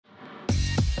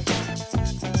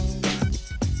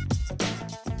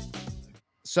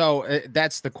So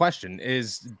that's the question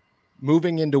is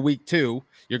moving into week 2,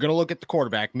 you're going to look at the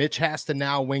quarterback. Mitch has to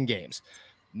now win games.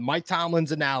 Mike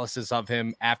Tomlin's analysis of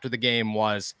him after the game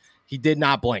was he did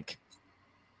not blink.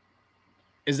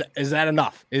 Is that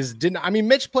enough?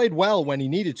 Mitch played well when he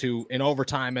needed to in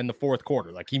overtime in the fourth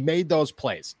quarter. Like he made those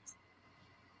plays.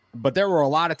 But there were a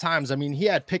lot of times, he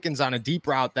had Pickens on a deep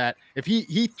route that if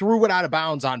he threw it out of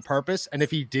bounds on purpose, and if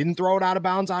he didn't throw it out of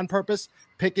bounds on purpose,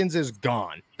 Pickens is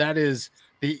gone. That is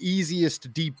the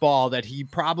easiest deep ball that he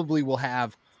probably will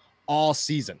have all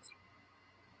season.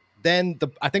 Then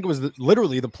I think it was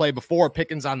literally the play before,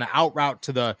 Pickens on the out route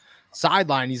to the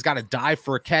sideline. He's got to dive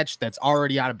for a catch that's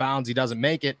already out of bounds. He doesn't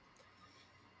make it.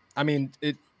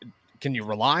 Can you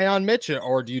rely on Mitch,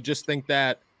 or do you just think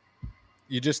that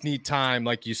you just need time,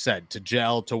 like you said, to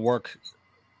gel, to work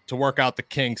out the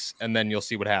kinks, and then you'll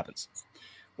see what happens?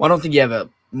 Well, I don't think you have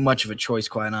much of a choice,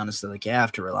 quite honestly. Like, you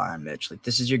have to rely on Mitch. Like,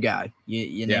 this is your guy.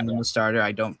 You name him the starter.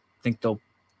 I don't think they'll,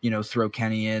 throw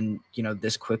Kenny in,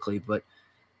 this quickly, but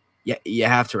yeah, you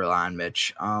have to rely on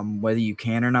Mitch, whether you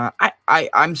can or not.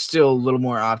 I'm still a little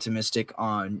more optimistic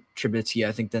on Trubisky,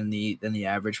 I think, than the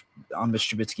average on Mitch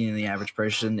Trubisky than the average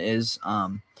person is.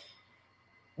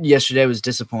 Yesterday was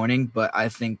disappointing, but I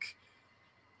think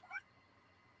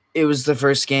it was the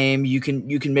first game. You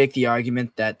can make the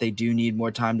argument that they do need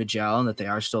more time to gel and that they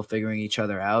are still figuring each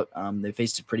other out. They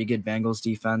faced a pretty good Bengals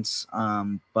defense,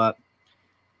 but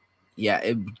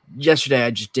yeah, yesterday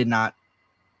I just did not.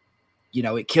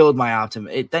 It killed my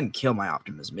optimism. It didn't kill my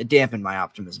optimism. It dampened my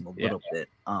optimism a little bit.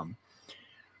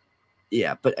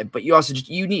 But you also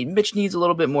Mitch needs a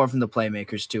little bit more from the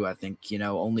playmakers too. I think,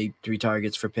 only 3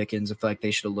 targets for Pickens. I feel like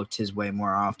they should have looked his way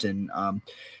more often.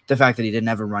 The fact that he didn't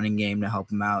have a running game to help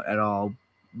him out at all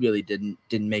really didn't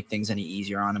make things any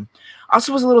easier on him. I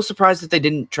also was a little surprised that they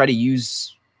didn't try to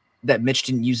Mitch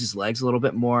didn't use his legs a little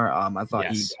bit more. I thought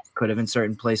he could have in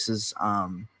certain places.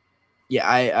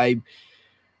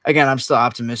 Again, I'm still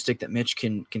optimistic that Mitch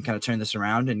can kind of turn this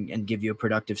around and give you a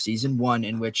productive season, one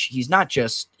in which he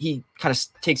kind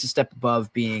of takes a step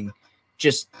above being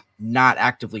just not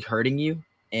actively hurting you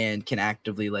and can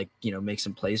actively make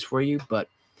some plays for you. But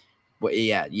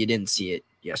you didn't see it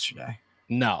yesterday.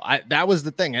 No, that was the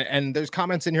thing. And there's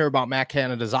comments in here about Matt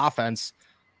Canada's offense.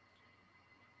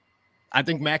 I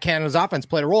think Matt Canada's offense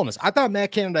played a role in this. I thought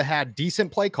Matt Canada had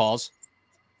decent play calls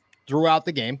throughout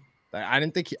the game. I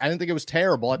didn't think it was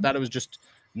terrible. I thought it was just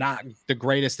not the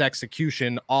greatest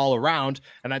execution all around.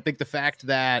 And I think the fact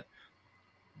that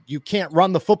you can't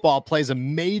run the football plays a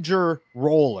major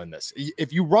role in this.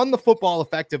 If you run the football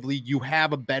effectively, you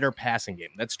have a better passing game.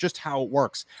 That's just how it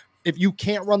works. If you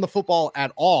can't run the football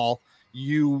at all,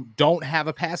 you don't have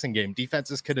a passing game.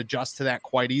 Defenses could adjust to that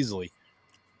quite easily.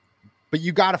 But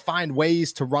you got to find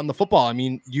ways to run the football.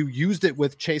 You used it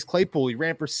with Chase Claypool. He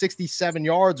ran for 67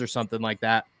 yards or something like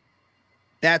that.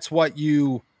 That's what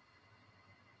you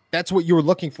were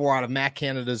looking for out of Matt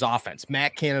Canada's offense.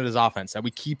 Matt Canada's offense that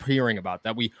we keep hearing about,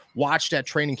 that we watched at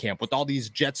training camp with all these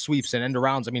jet sweeps and end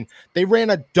arounds. They ran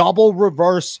a double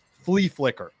reverse flea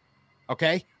flicker.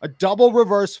 Okay? A double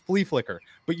reverse flea flicker.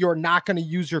 But you're not going to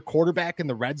use your quarterback in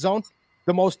the red zone.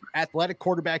 The most athletic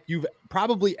quarterback you've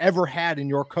probably ever had in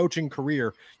your coaching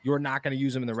career, you're not going to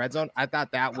use him in the red zone. I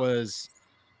thought that was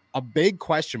a big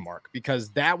question mark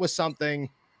because that was something.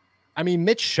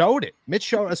 Mitch showed it.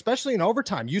 Especially in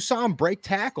overtime. You saw him break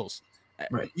tackles.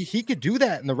 Right. He could do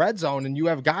that in the red zone, and you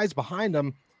have guys behind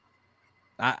him.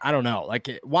 I don't know.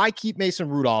 Why keep Mason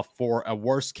Rudolph for a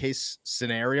worst case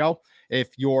scenario if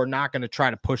you're not going to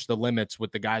try to push the limits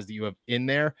with the guys that you have in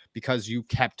there because you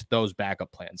kept those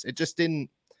backup plans? It just didn't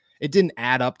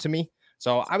add up to me.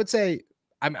 So I would say,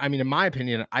 in my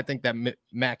opinion, I think that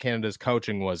Matt Canada's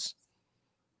coaching was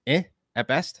at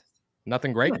best.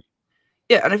 Nothing great. Right.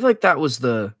 Yeah, and I feel like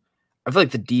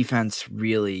the defense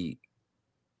really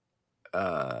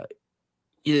the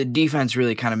defense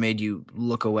really kind of made you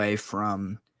look away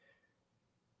from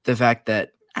the fact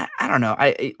that I don't know.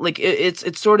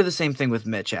 It's sort of the same thing with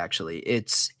Mitch, actually.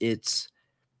 It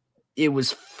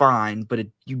was fine, but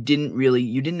you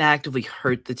didn't actively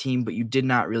hurt the team, but you did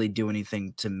not really do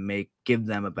anything to give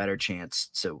them a better chance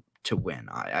to win.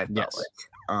 I felt like.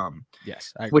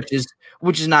 Yes, which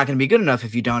is not going to be good enough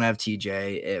if you don't have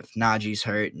TJ, if Najee's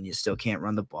hurt and you still can't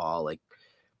run the ball.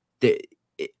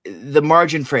 The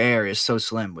margin for error is so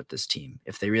slim with this team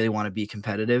if they really want to be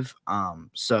competitive.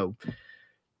 So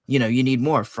you need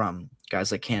more from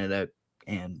guys like Canada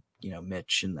and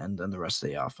Mitch and then the rest of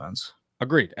the offense.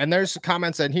 Agreed. And there's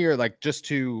comments in here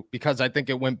because I think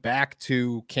it went back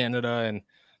to Canada and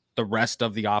the rest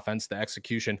of the offense, the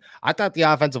execution. I thought the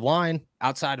offensive line,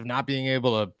 outside of not being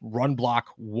able to run block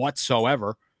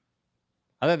whatsoever,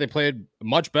 I thought they played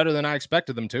much better than I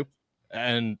expected them to.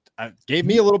 And it gave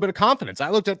me a little bit of confidence. I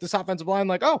looked at this offensive line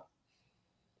like, oh,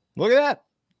 look at that.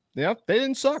 Yeah, they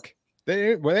didn't suck.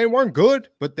 They weren't good,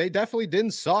 but they definitely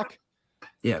didn't suck.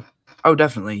 Yeah. Oh,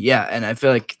 definitely. Yeah. And I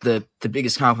feel like the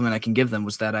biggest compliment I can give them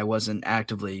was that I wasn't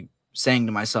actively saying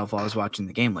to myself while I was watching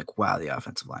the game, like, wow, the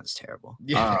offensive line is terrible.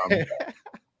 Yeah,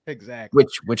 exactly.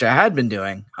 Which I had been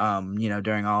doing,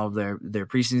 during all of their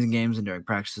preseason games and during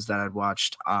practices that I'd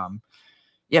watched.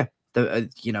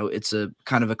 It's a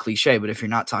kind of a cliche, but if you're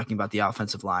not talking about the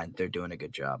offensive line, they're doing a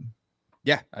good job.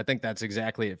 Yeah, I think that's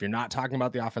exactly it. If you're not talking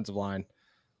about the offensive line,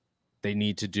 they're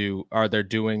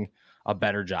doing a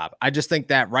better job. I just think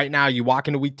that right now you walk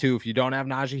into week 2, if you don't have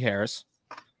Najee Harris,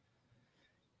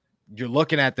 you're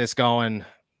looking at this going,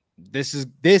 this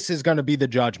is going to be the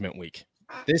judgment week.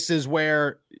 This is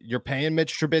where you're paying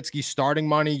Mitch Trubisky starting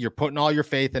money. You're putting all your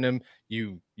faith in him.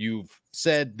 You've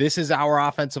said, this is our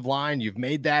offensive line. You've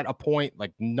made that a point.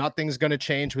 Like, nothing's going to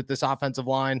change with this offensive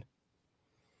line.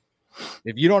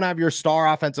 If you don't have your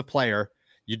star offensive player,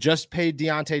 you just paid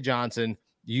Deontay Johnson.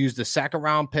 You used a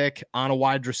second-round pick on a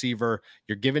wide receiver.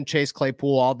 You're giving Chase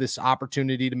Claypool all this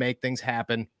opportunity to make things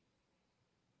happen.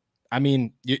 I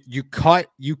mean, you cut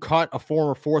a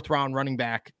former 4th-round running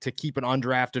back to keep an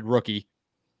undrafted rookie.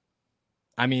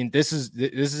 I mean, this is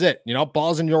it.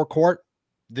 Ball's in your court.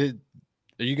 Are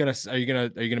you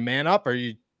gonna man up, or are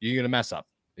you gonna mess up?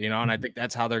 And I think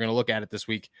that's how they're gonna look at it this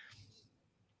week.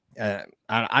 I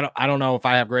don't know if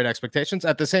I have great expectations.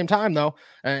 At the same time, though,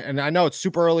 and I know it's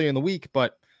super early in the week,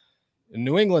 but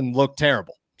New England looked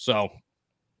terrible. So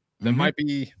that might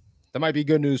be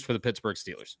good news for the Pittsburgh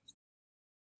Steelers.